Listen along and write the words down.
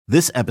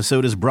This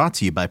episode is brought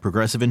to you by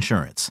Progressive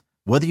Insurance.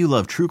 Whether you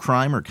love true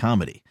crime or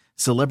comedy,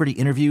 celebrity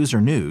interviews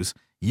or news,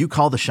 you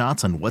call the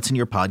shots on what's in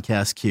your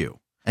podcast queue.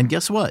 And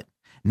guess what?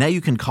 Now you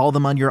can call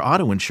them on your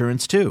auto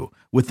insurance too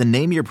with the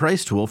Name Your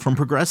Price tool from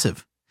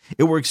Progressive.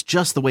 It works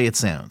just the way it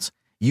sounds.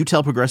 You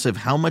tell Progressive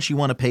how much you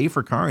want to pay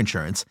for car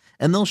insurance,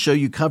 and they'll show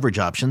you coverage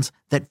options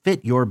that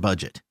fit your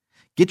budget.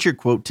 Get your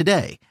quote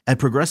today at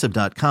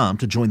Progressive.com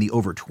to join the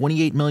over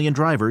 28 million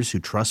drivers who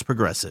trust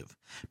Progressive.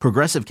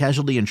 Progressive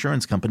Casualty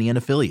Insurance Company and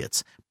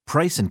Affiliates.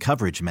 Price and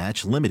coverage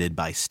match limited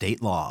by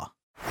state law.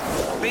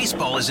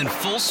 Baseball is in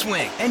full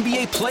swing.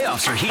 NBA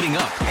playoffs are heating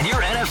up, and your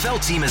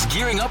NFL team is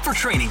gearing up for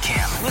training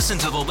camp. Listen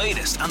to the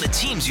latest on the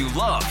teams you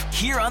love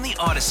here on the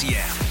Odyssey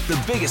app.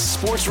 The biggest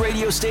sports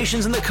radio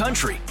stations in the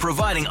country,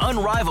 providing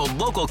unrivaled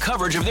local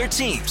coverage of their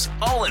teams,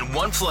 all in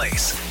one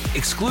place.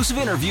 Exclusive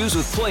interviews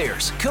with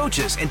players,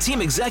 coaches, and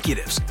team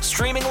executives,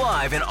 streaming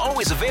live and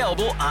always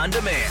available on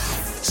demand.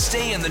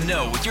 Stay in the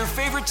know with your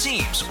favorite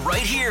teams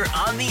right here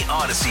on the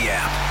Odyssey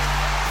app.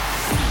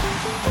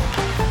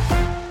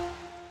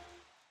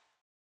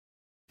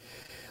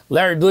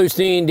 Larry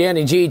Blustein,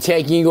 Danny G,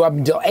 taking you up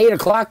until 8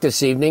 o'clock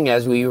this evening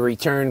as we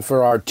return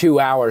for our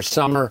 2-hour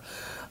summer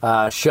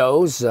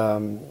shows.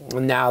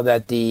 Now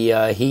that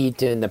the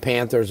Heat and the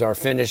Panthers are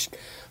finished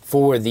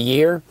for the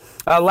year.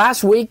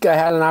 Last week, I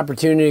had an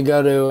opportunity to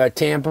go to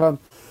Tampa,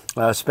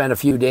 spent a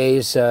few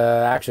days,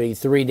 actually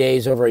 3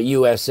 days over at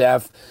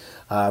USF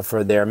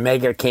for their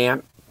mega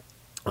camp.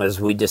 As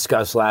we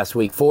discussed last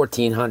week,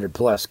 1,400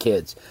 plus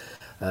kids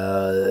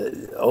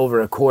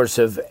over a course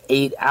of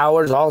 8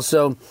 hours.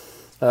 Also,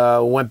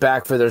 went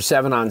back for their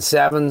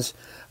 7-on-7s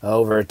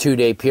over a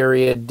 2-day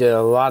period.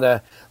 A lot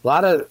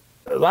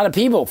of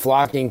people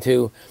flocking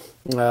to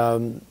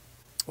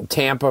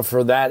Tampa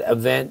for that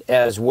event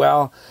as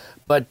well.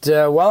 But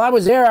while I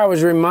was there, I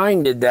was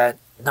reminded that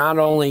not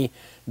only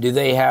do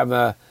they have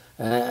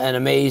an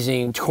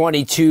amazing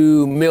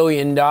 $22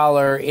 million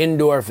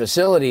indoor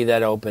facility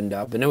that opened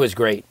up, and it was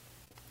great.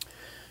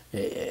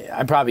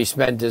 I probably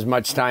spent as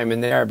much time in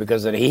there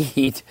because of the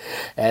heat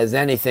as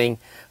anything.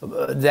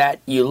 That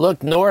you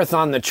look north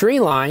on the tree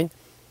line,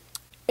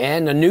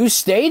 and a new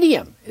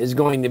stadium is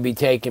going to be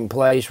taking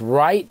place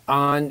right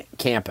on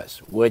campus,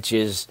 which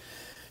is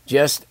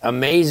just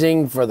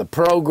amazing for the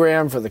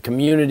program, for the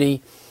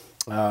community.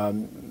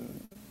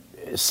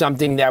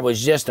 Something that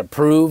was just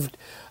approved.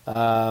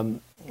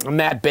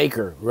 Matt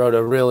Baker wrote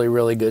a really,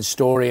 really good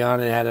story on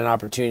it. I had an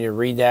opportunity to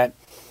read that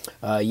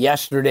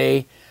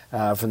yesterday.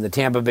 From the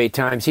Tampa Bay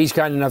Times. He's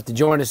kind enough to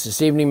join us this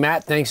evening.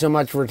 Matt, thanks so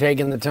much for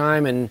taking the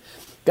time. And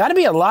got to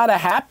be a lot of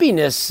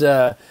happiness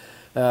for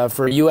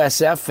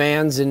USF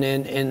fans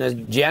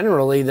and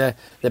generally the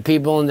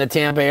people in the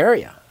Tampa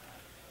area.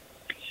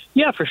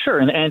 Yeah, for sure.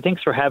 And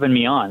thanks for having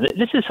me on.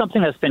 This is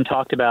something that's been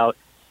talked about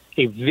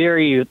a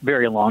very,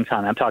 very long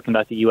time. I'm talking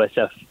about the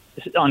USF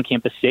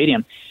on-campus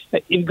stadium.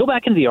 If you go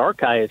back into the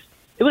archives,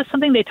 it was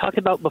something they talked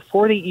about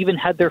before they even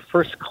had their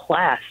first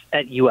class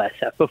at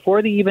USF,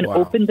 before they even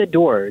opened the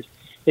doors.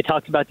 They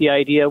talked about the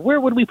idea, where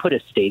would we put a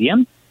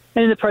stadium?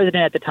 And the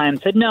president at the time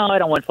said, no, I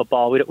don't want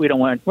football.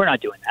 We're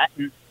not doing that.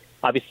 And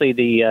obviously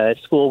the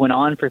school went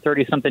on for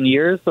 30-something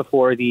years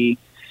before the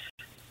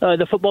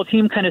football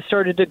team kind of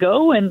started to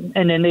go. And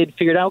then they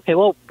figured out, okay,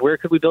 well, where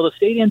could we build a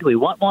stadium? Do we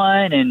want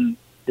one? And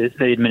the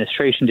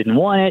administration didn't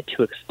want it,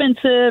 too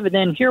expensive. And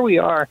then here we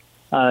are.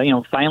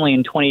 Finally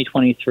in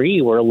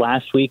 2023, where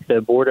last week the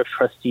Board of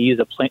Trustees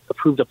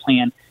approved a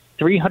plan,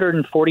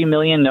 $340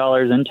 million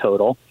in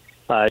total,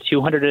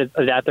 200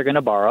 of that they're going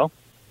to borrow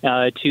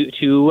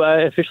to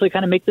officially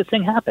kind of make this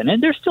thing happen.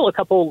 And there's still a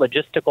couple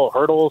logistical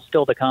hurdles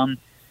still to come.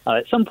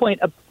 At some point,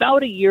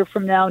 about a year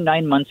from now,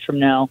 9 months from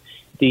now,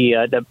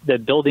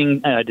 the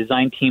building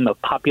design team of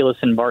Populous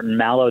and Barton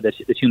Mallow, the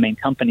two main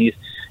companies,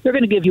 they're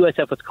going to give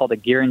USF what's called a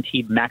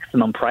guaranteed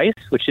maximum price,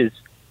 which is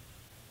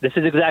this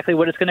is exactly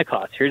what it's going to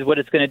cost. Here's what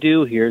it's going to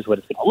do. Here's what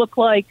it's going to look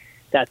like,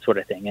 that sort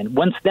of thing. And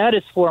once that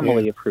is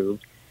formally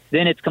approved,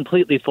 then it's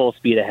completely full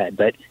speed ahead.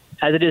 But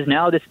as it is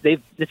now,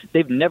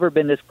 they've never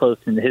been this close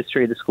in the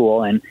history of the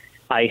school, and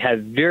I have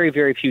very,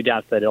 very few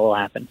doubts that it will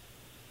happen.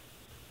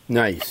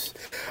 Nice.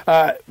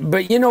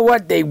 But you know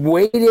what? They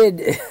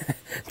waited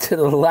to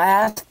the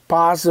last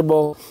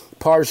possible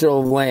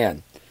parcel of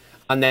land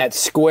on that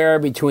square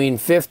between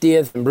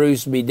 50th and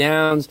Bruce B.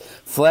 Downs,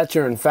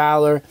 Fletcher and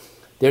Fowler.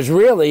 There's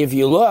really, if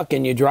you look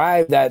and you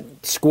drive that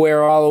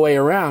square all the way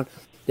around,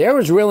 there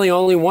was really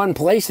only one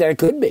place that it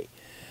could be.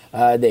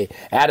 They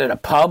added a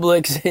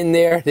Publix in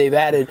there. They've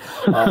added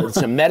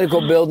some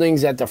medical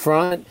buildings at the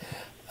front.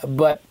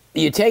 But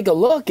you take a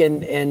look,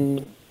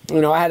 and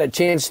I had a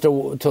chance to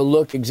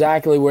look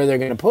exactly where they're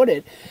going to put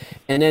it.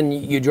 And then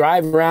you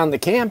drive around the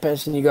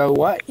campus, and you go,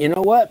 what? You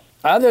know what?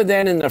 Other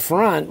than in the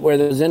front where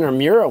those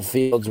intramural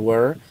fields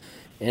were,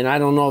 and I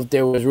don't know if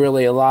there was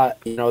really a lot,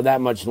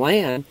 that much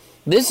land,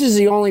 this is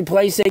the only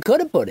place they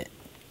could have put it.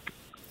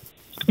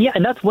 Yeah,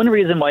 and that's one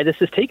reason why this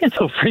has taken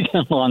so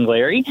freaking long,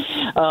 Larry.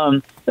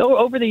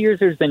 Over the years,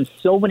 there's been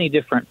so many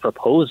different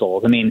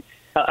proposals. I mean,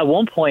 at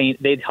one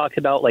point, they talked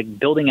about,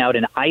 building out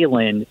an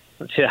island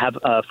to have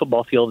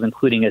football fields,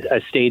 including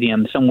a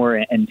stadium somewhere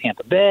in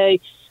Tampa Bay.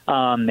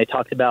 They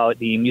talked about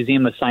the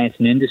Museum of Science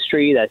and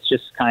Industry that's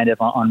just kind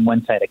of on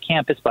one side of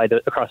campus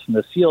across from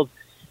those fields.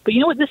 But you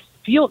know what? This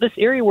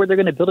area where they're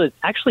going to build it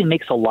actually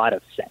makes a lot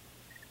of sense,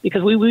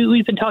 because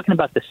we've been talking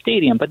about the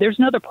stadium, but there's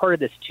another part of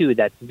this too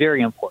that's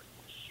very important,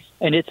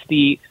 and it's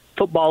the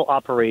football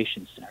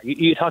operations center.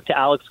 You talk to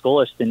Alex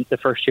Golesh, the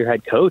first-year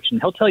head coach, and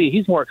he'll tell you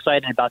he's more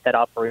excited about that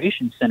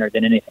operations center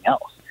than anything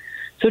else.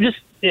 So just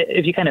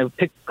if you kind of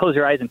close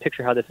your eyes and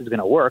picture how this is going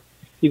to work,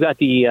 you've got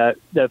the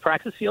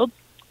practice field.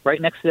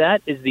 Right next to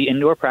that is the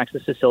indoor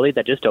practice facility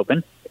that just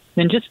opened.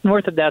 Then just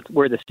north of that's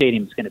where the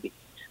stadium is going to be.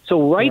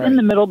 So right in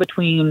the middle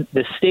between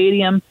the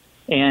stadium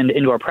and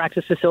indoor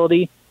practice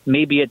facility,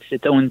 maybe it's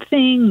its own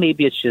thing,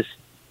 maybe it's just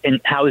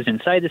housed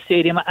inside the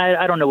stadium.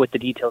 I don't know what the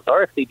details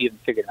are, if they've even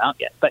figured them out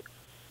yet. But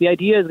the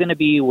idea is going to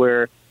be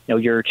where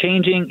you're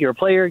a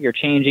player, you're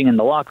changing in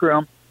the locker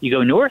room. You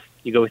go north,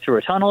 you go through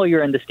a tunnel,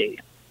 you're in the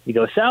stadium. You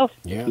go south,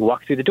 you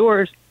walk through the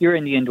doors, you're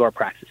in the indoor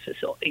practice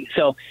facility.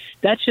 So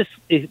that's just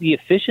the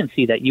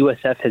efficiency that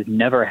USF has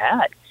never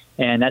had.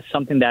 And that's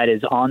something that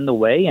is on the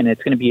way, and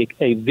it's going to be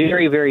a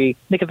very, very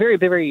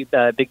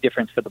big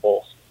difference for the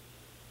Bulls.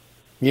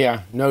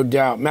 Yeah, no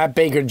doubt. Matt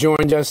Baker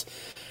joined us.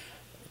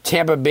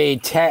 Tampa Bay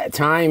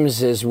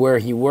Times is where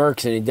he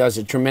works, and he does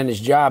a tremendous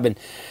job. And,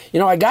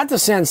 I got the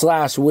sense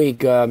last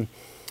week,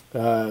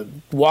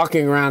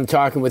 walking around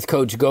talking with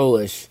Coach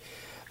Golesh,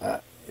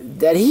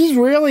 that he's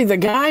really the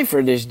guy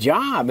for this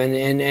job.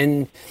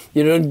 And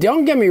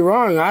don't get me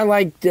wrong, I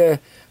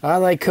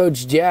like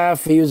Coach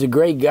Jeff. He was a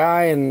great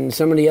guy, and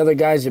some of the other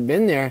guys have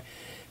been there.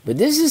 But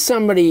this is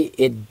somebody,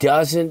 it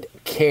doesn't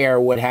care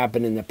what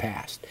happened in the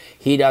past.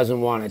 He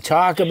doesn't want to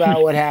talk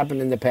about what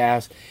happened in the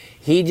past.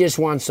 He just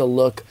wants to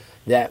look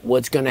at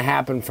what's going to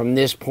happen from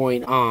this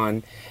point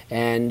on.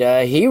 And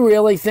he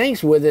really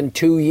thinks within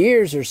 2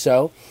 years or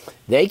so,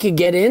 they could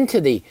get into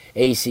the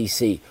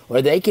ACC,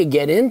 or they could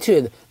get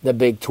into the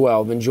Big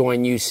 12 and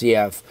join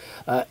UCF.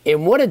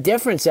 And what a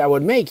difference that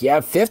would make. You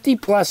have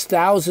 50-plus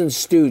thousand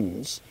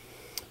students,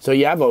 so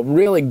you have a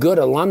really good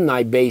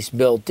alumni base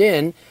built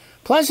in.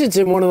 Plus, it's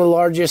in one of the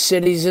largest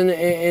cities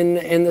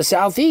in the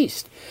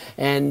Southeast.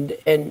 And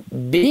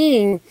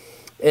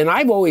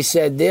I've always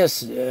said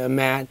this,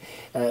 Matt,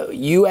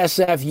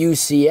 USF,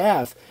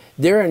 UCF,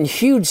 they're in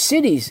huge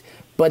cities,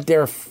 but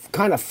they're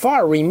kind of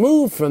far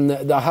removed from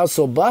the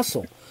hustle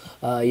bustle.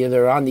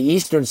 They're on the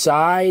eastern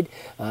side.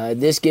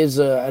 This gives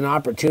an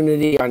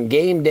opportunity on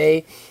game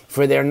day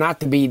for there not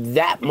to be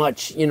that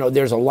much,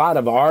 there's a lot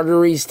of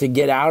arteries to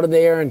get out of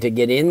there and to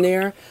get in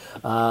there.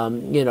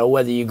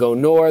 Whether you go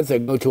north or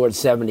go towards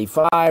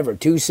 75 or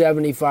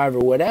 275 or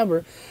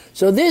whatever.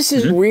 So this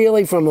is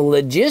really, from a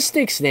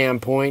logistics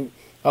standpoint,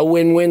 a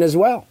win-win as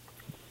well.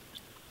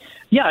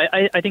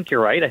 Yeah, I think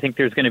you're right. I think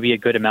there's going to be a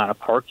good amount of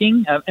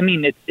parking.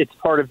 It's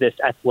part of this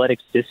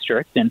athletics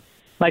district, and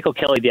Michael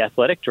Kelly, the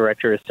athletic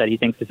director, has said he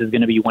thinks this is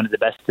going to be one of the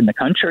best in the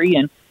country,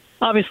 and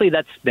obviously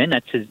that's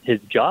his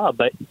job,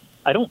 but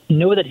I don't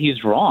know that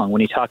he's wrong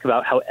when he talks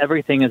about how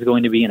everything is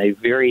going to be in a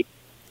very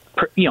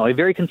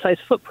concise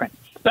footprint.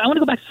 But I want to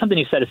go back to something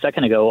you said a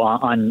second ago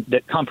on the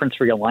conference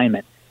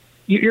realignment.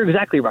 You're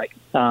exactly right.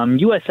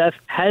 USF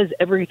has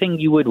everything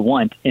you would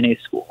want in a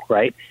school,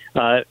 right?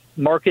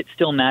 Market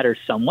still matters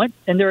somewhat,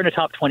 and they're in a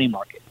top 20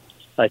 market.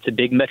 It's a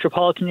big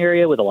metropolitan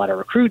area with a lot of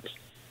recruits.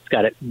 It's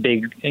got a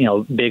big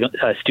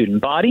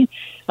student body.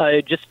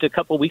 Just a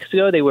couple weeks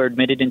ago, they were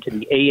admitted into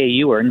the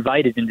AAU, or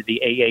invited into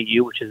the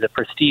AAU, which is a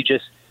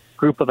prestigious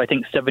group of, I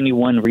think,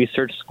 71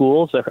 research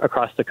schools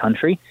across the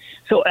country.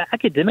 So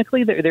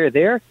academically, they're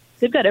there.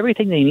 They've got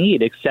everything they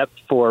need except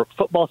for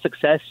football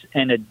success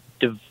and a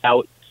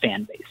devout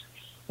fan base.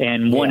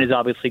 And one is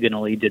obviously going to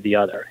lead to the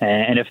other.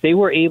 And if they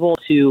were able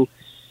to,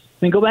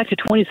 go back to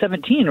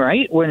 2017,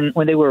 right, when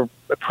they were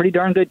a pretty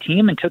darn good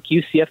team and took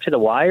UCF to the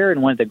wire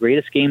in one of the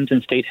greatest games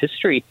in state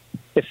history,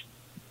 if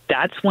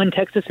that's when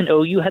Texas and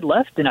OU had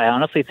left, then I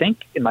honestly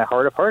think, in my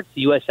heart of hearts,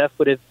 USF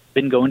would have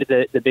been going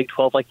to the Big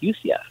 12 like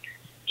UCF.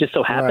 Just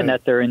so happened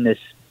that they're in this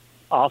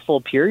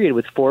awful period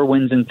with 4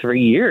 wins in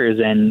 3 years,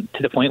 and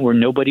to the point where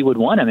nobody would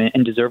want them,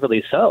 and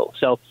deservedly so.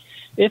 So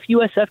if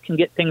USF can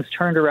get things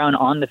turned around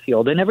on the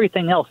field, and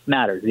everything else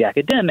matters, the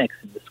academics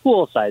and the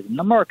school size and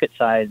the market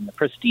size and the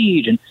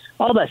prestige and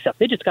all that stuff,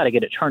 they just got to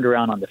get it turned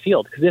around on the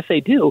field. Because if they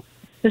do,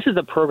 this is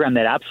a program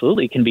that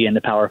absolutely can be in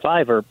the Power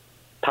 5 or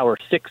Power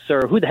 6,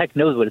 or who the heck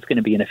knows what it's going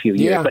to be in a few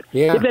years. But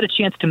they've got a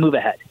chance to move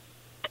ahead.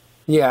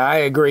 Yeah, I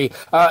agree.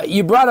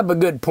 You brought up a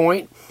good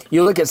point.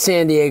 You look at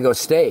San Diego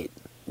State,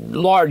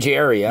 large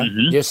area,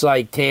 just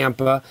like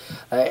Tampa,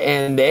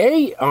 and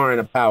they aren't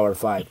a Power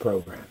 5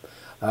 program.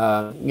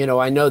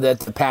 I know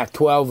that the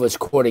Pac-12 was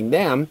courting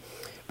them,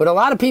 but a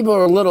lot of people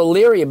are a little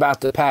leery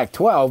about the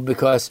Pac-12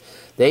 because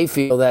they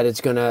feel that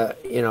it's going to,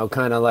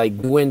 kind of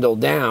like dwindle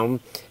down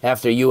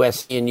after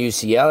USC and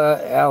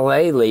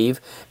UCLA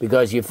leave,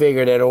 because you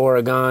figure that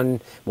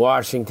Oregon,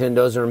 Washington,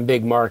 those are in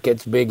big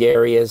markets, big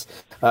areas,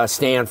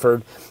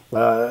 Stanford,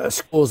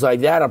 schools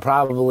like that will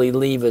probably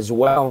leave as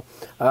well.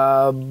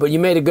 But you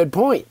made a good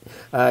point.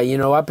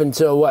 Up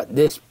until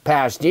this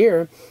past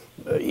year,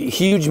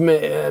 huge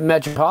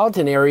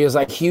metropolitan areas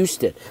like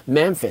Houston,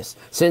 Memphis,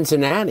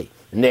 Cincinnati,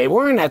 and they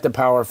weren't at the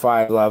Power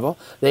 5 level.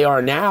 They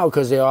are now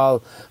because they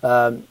all,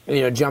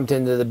 jumped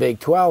into the Big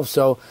 12.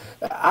 So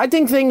I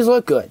think things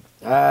look good.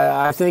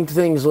 I think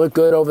things look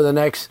good over the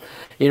next,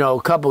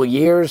 couple of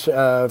years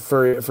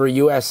for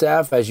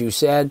USF, as you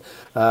said.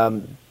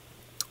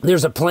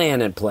 There's a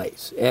plan in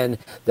place, and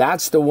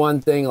that's the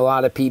one thing a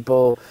lot of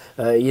people,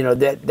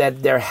 that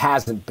there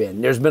hasn't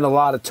been. There's been a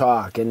lot of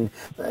talk, and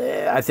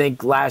I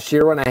think last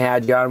year when I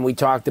had you on, we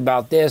talked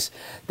about this,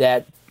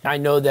 that I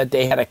know that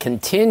they had a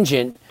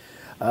contingent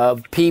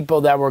of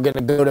people that were going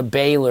to go to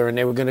Baylor and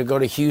they were going to go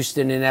to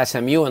Houston and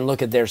SMU and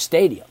look at their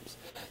stadiums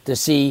to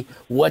see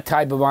what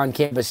type of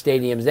on-campus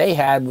stadiums they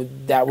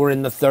had that were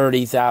in the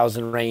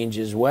 30,000 range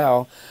as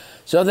well.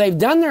 So they've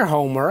done their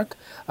homework.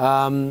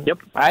 Yep.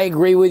 I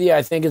agree with you.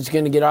 I think it's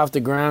going to get off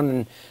the ground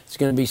and it's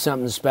going to be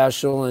something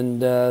special.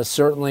 And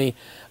certainly,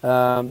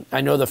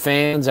 I know the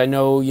fans. I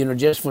know,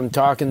 just from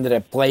talking to the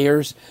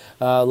players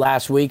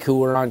last week who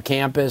were on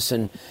campus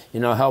and,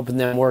 helping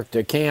them work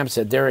their camps,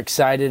 that they're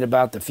excited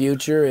about the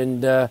future.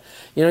 And,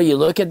 you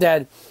look at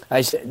that.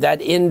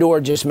 That indoor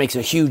just makes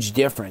a huge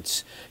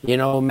difference.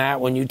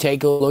 Matt, when you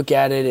take a look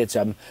at it, it's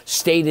a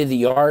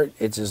state-of-the-art.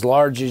 It's as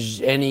large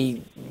as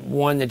any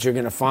one that you're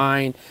going to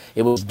find.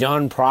 It was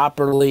done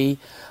properly.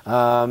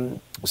 And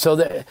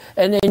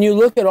then you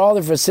look at all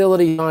the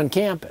facilities on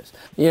campus.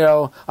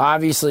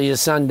 Obviously the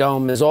Sun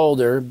Dome is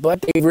older,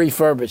 but they've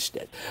refurbished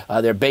it.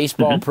 Their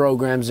baseball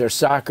programs, their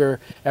soccer,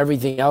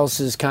 everything else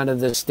is kind of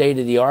the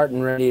state-of-the-art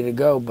and ready to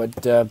go.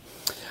 But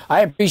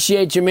I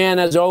appreciate you, man,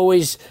 as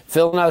always,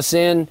 filling us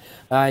in.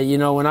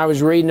 When I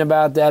was reading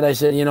about that, I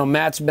said,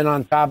 Matt's been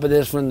on top of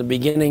this from the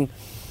beginning.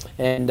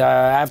 And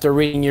after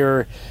reading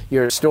your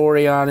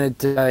story on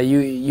it,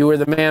 you were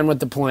the man with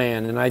the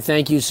plan. And I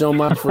thank you so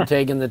much for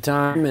taking the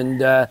time.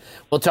 And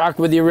we'll talk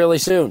with you really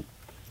soon.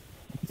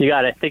 You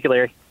got it. Thank you,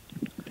 Larry.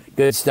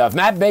 Good stuff.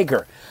 Matt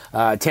Baker,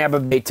 Tampa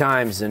Bay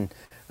Times. And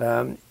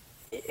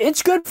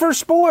it's good for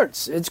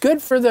sports. It's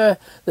good for the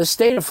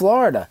state of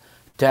Florida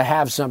to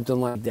have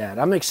something like that.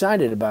 I'm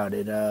excited about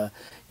it,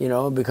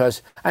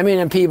 because,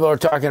 and people are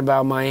talking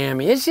about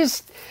Miami. It's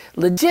just,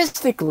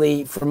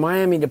 logistically, for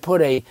Miami to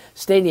put a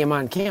stadium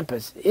on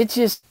campus,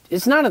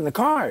 it's not in the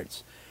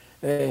cards.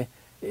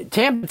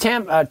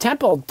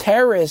 Temple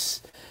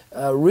Terrace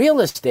real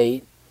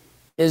estate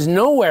is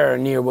nowhere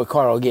near what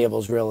Coral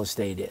Gables real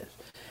estate is.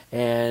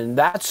 And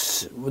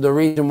that's the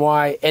reason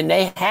why, and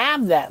they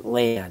have that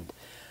land.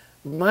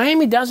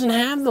 Miami doesn't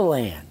have the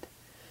land.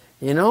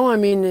 You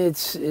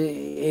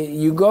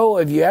go,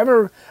 if you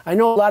ever, I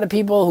know a lot of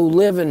people who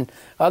live in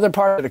other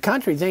parts of the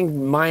country think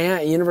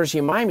University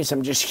of Miami is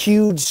some just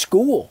huge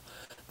school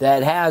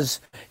that has,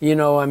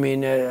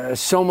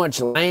 so much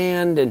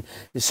land and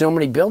so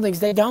many buildings.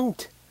 They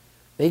don't.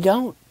 It's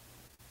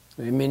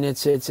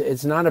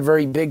not a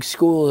very big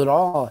school at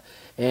all.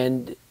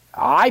 And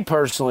I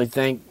personally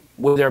think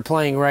where they're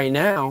playing right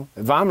now,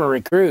 if I'm a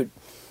recruit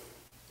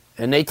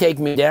and they take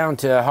me down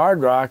to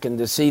Hard Rock and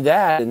to see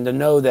that and to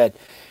know that,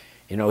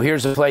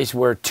 here's a place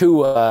where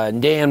Tua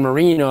and Dan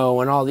Marino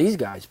and all these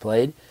guys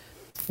played.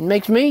 It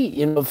makes me,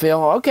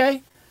 feel,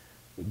 okay,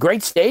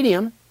 great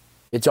stadium.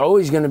 It's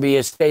always going to be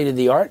a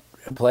state-of-the-art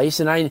place.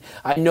 And I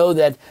know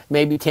that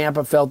maybe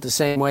Tampa felt the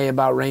same way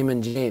about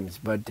Raymond James,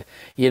 but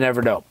you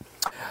never know.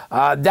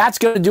 That's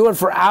going to do it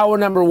for hour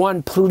number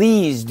one.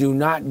 Please do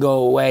not go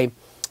away.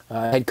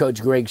 Head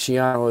coach Greg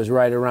Schiano is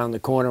right around the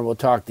corner. We'll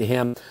talk to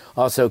him.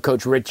 Also,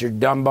 Coach Richard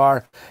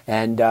Dunbar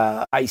and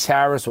Ice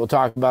Harris will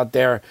talk about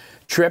their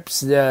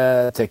trips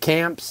to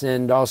camps.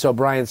 And also,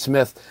 Brian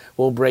Smith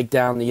will break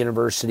down the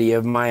University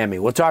of Miami.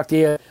 We'll talk to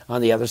you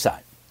on the other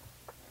side.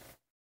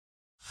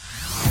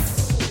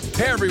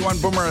 Hey everyone,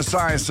 Boomer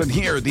Esiason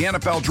here. The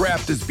NFL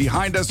Draft is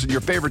behind us and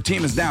your favorite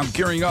team is now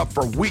gearing up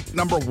for week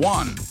number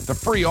 1. The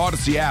free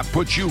Odyssey app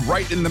puts you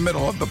right in the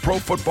middle of the pro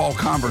football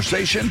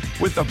conversation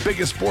with the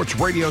biggest sports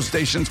radio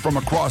stations from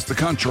across the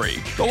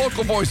country. The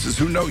local voices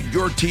who know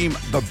your team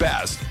the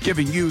best,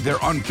 giving you their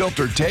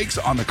unfiltered takes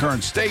on the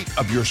current state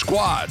of your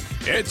squad.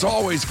 It's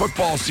always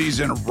football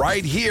season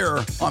right here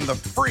on the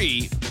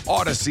free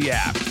Odyssey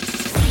app.